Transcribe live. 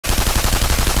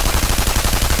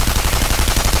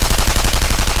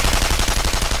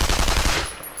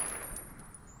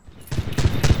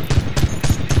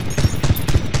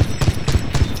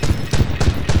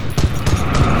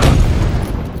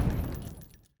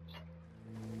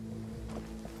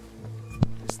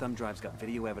thumb drive's got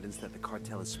video evidence that the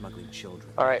cartel is smuggling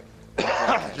children. Alright.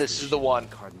 This is the one.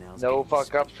 No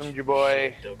fuck ups from your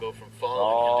boy. They'll go from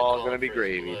All gonna be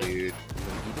gravy, dude. You're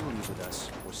gonna either leave with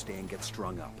us or stay and get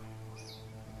strung up.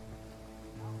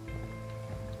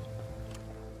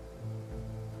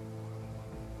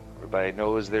 Everybody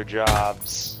knows their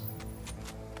jobs.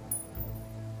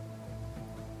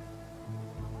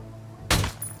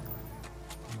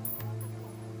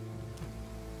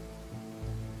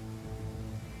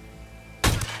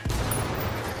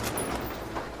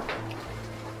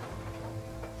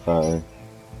 Sorry.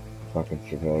 Fucking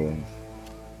civilians.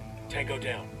 Tango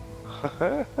down.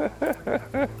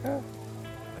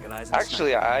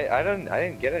 Actually, I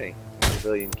didn't get any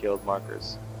civilian killed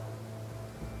markers.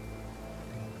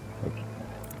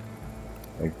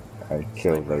 I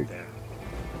killed like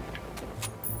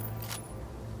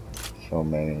so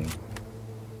many.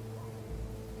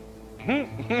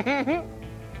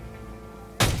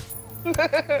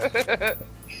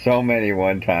 So many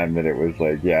one time that it was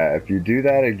like, yeah, if you do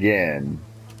that again.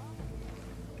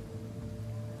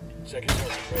 Second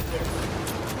target right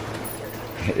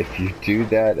there. If you do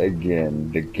that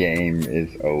again, the game is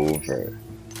over.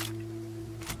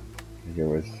 It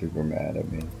was super mad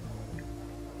at me.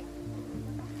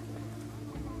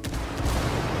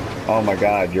 Oh my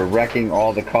god, you're wrecking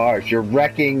all the cars. You're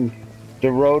wrecking the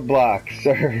roadblocks,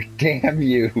 sir. Damn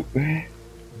you.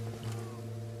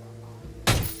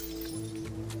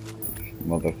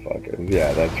 Motherfuckers.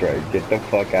 Yeah, that's right. Get the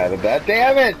fuck out of that.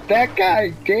 Damn it! That guy!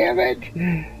 Damn it!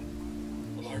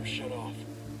 Alarm shut off.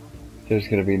 There's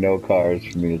gonna be no cars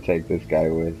for me to take this guy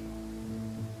with.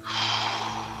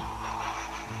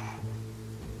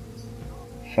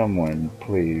 Someone,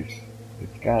 please.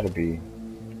 It's gotta be.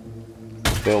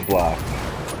 Still blocked.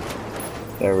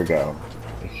 There we go.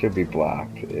 It should be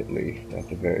blocked, at least. At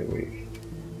the very least.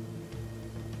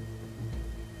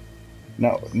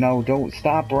 No, no, don't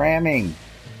stop ramming!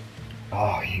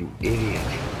 Oh, you idiot.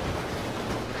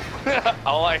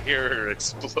 All I hear are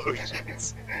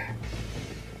explosions.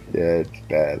 Yeah, it's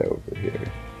bad over here.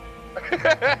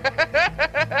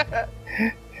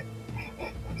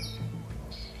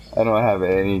 I don't have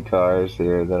any cars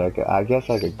here that I guess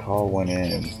I could call one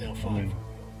in.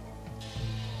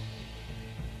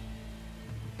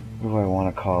 Who do I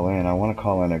want to call in? I want to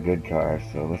call in a good car,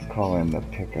 so let's call in the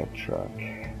pickup truck.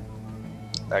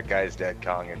 That guy's dead,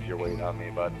 Kong, if you're waiting on me,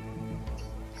 bud.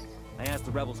 I asked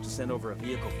the rebels to send over a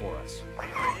vehicle for us.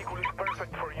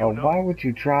 Oh, why would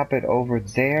you drop it over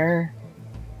there?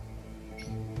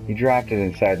 He dropped it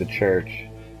inside the church.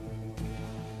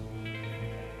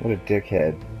 What a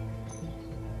dickhead.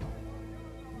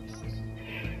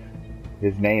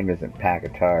 His name isn't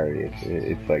Pakatari,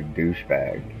 it's like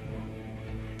douchebag.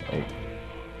 Like,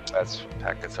 that's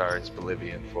Pakatari's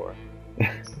Bolivian for.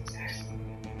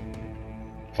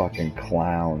 Fucking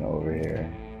clown over here.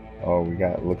 Oh,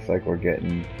 looks like we're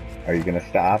getting. Are you gonna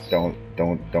stop? Don't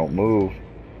move.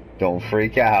 Don't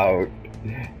freak out.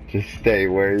 Just stay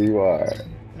where you are.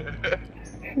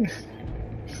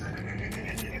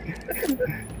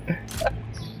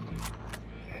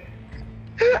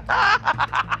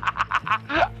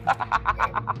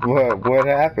 What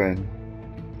happened?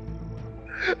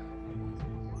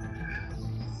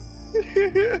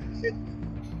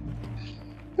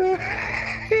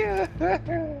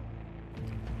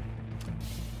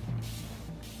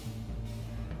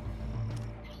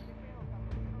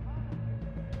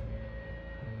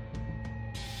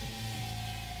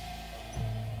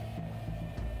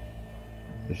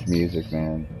 This music,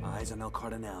 man. Eyes on El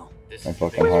Cardinal. My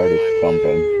fucking heart is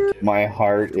thumping. My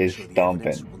heart is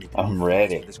thumping. I'm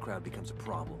ready. This crowd becomes a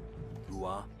problem.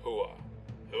 Hooah. Hooah.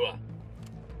 Hooah.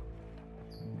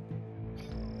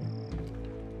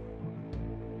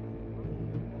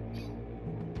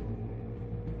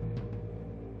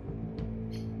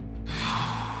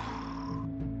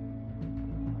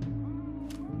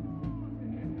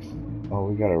 Oh,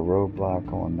 we got a roadblock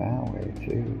going that way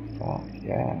too. Fuck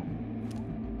yeah.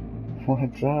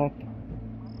 What's up?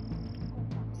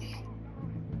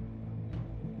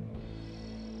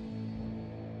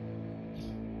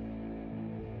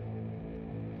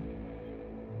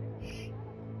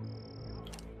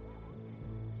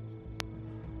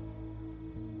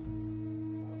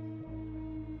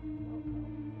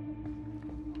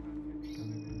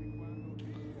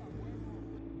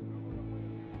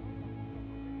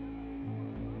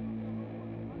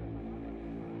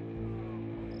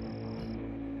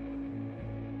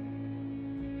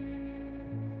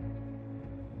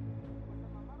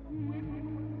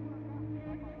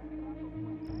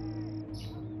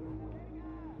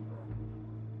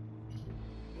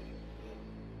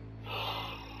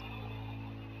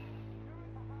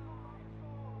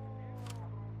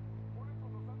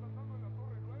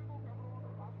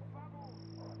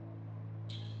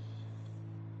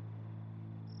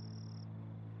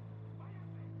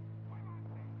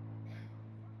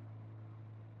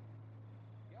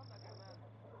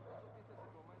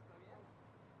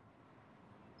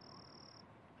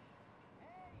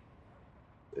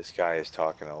 This guy is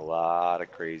talking a lot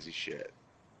of crazy shit.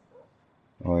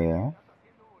 Oh yeah?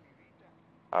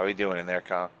 How are we doing in there,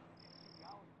 Kong?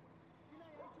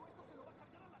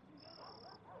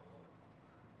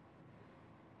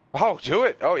 Oh, do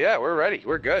it. Oh yeah, we're ready.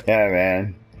 We're good. Yeah,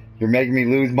 man. You're making me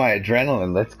lose my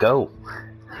adrenaline. Let's go.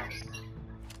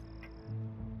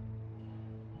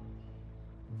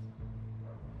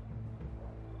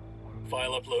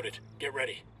 File uploaded. Get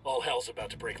ready. All hell's about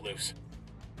to break loose.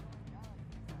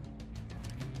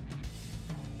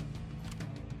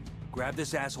 Grab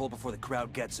this asshole before the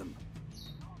crowd gets him.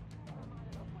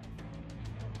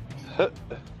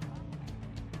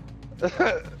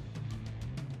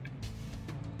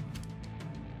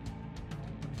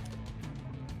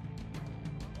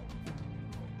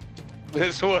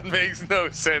 This one makes no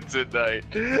sense at night.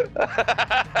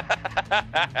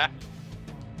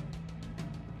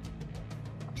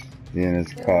 He in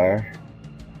his car.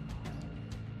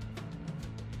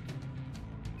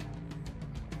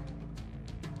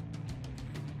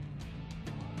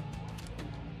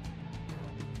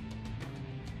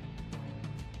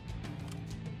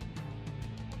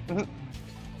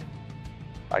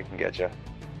 I can get you.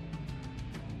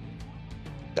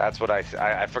 That's what I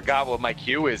forgot what my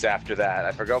cue is after that.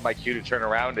 I forgot what my cue to turn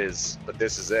around is, but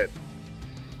this is it.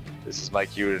 This is my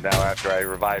cue to now, after I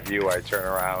revive you, I turn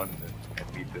around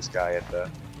and beat this guy at the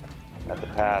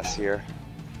pass here.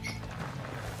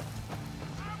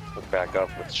 Look back up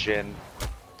with Shin.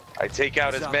 I take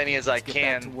out as many as I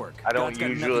can. I don't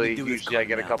usually I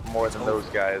get a couple more than those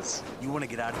guys. You want to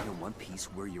get out of here in one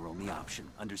piece, we're your only option.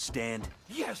 Understand?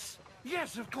 Yes,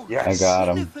 yes, of course. Yes. I got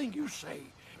him. Anything you say,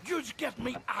 just get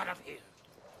me out of here.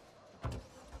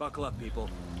 Buckle up, people.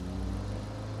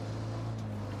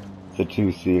 It's a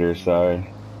two-seater, sorry.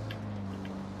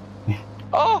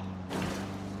 Oh!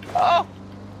 Oh!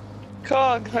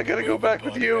 Kong, I gotta go back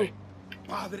with you.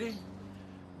 Padre,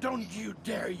 don't you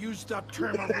dare use that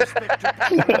term of respect to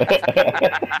patrons.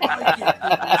 I give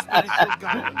people spiritual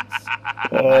guidance.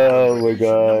 Oh my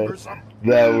god.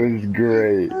 That was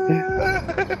great.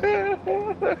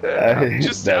 I'm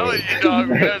just telling you, dog,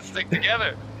 we gotta stick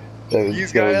together. That was He's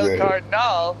so got El great.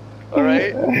 Cardinal,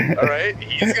 alright? Alright?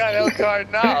 He's got El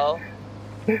Cardinal.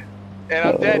 And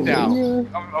I'm dead now.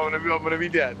 I'm gonna be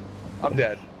dead. I'm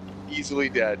dead. Easily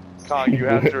dead. Kong, you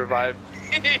have to revive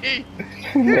me.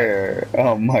 Where?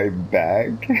 On my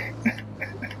back?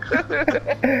 Let's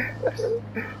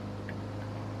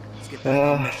get back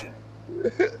on the mission.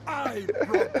 I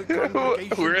brought the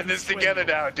congregation We're in this together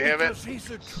now, damn it. because he's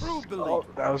a true believer. Oh,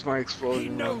 that was my He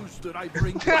explosion. knows that I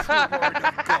bring the true word of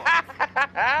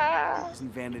God.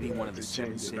 Isn't vanity one of the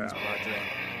seven sins, Padre?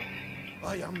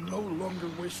 I am no longer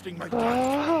wasting my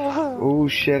time. Oh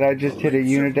shit, I just hit a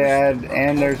Unidad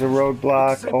and there's a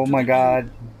roadblock. Oh my god.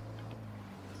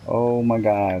 Oh my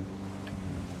god.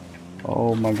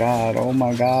 Oh my god. Oh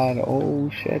my god.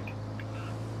 Oh shit.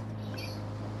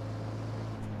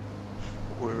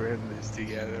 We're in this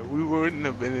together. We wouldn't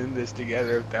have been in this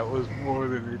together if that was more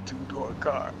than a two-door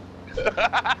car.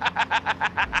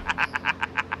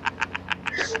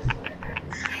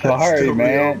 Sorry,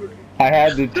 man. I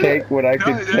had to take what I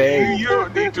could take. You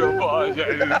don't need to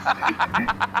apologize.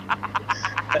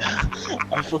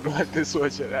 I forgot to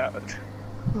switch it out.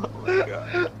 Oh my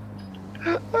god.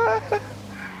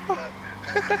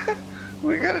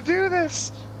 We gotta do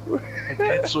this. I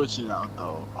did switch it out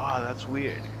though. Oh, that's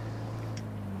weird.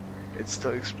 It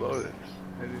still exploded.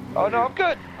 Oh no, I'm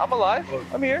good. I'm alive.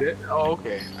 I'm here. Oh,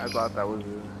 okay. I thought that was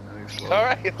an explosion. All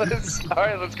right,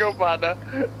 let's go, Panda.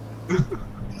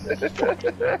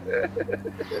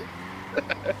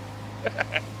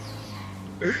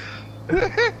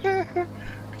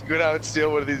 Go down and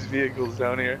steal one of these vehicles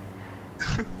down here.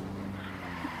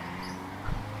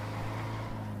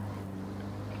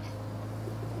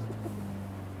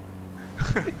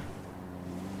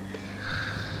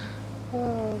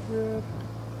 Oh man.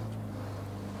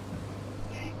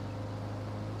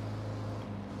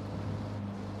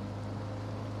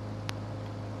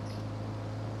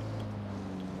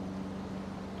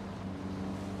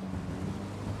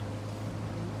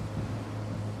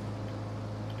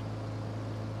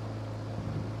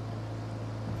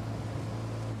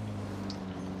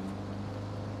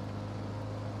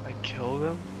 I killed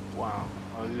him? Wow.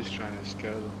 I was just trying to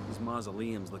scare them. These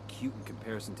mausoleums look cute in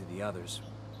comparison to the others.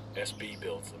 SB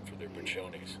builds them for their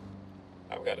pachonis.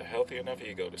 I've got a healthy enough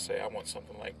ego to say I want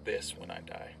something like this when I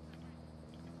die.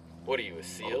 What are you, a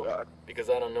SEAL? God. Because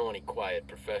I don't know any quiet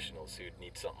professionals who'd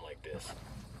need something like this.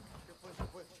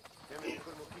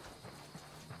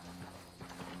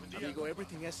 Amigo,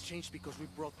 everything has changed because we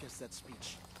broadcast that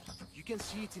speech. You can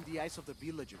see it in the eyes of the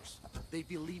villagers. They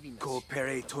believe in us.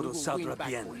 Coopere todo We will saldrá win back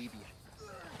bien. Bolivia.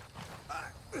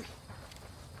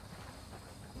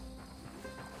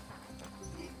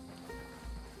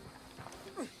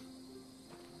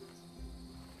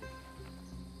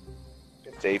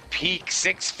 They peak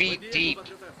 6 feet deep.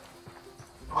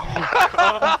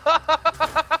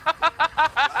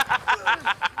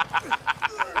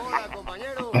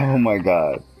 Oh my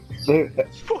god.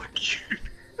 Fuck you.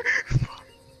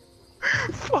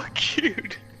 Fuck you.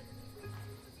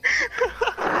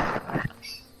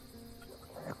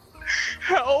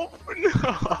 Help!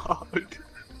 No, dude.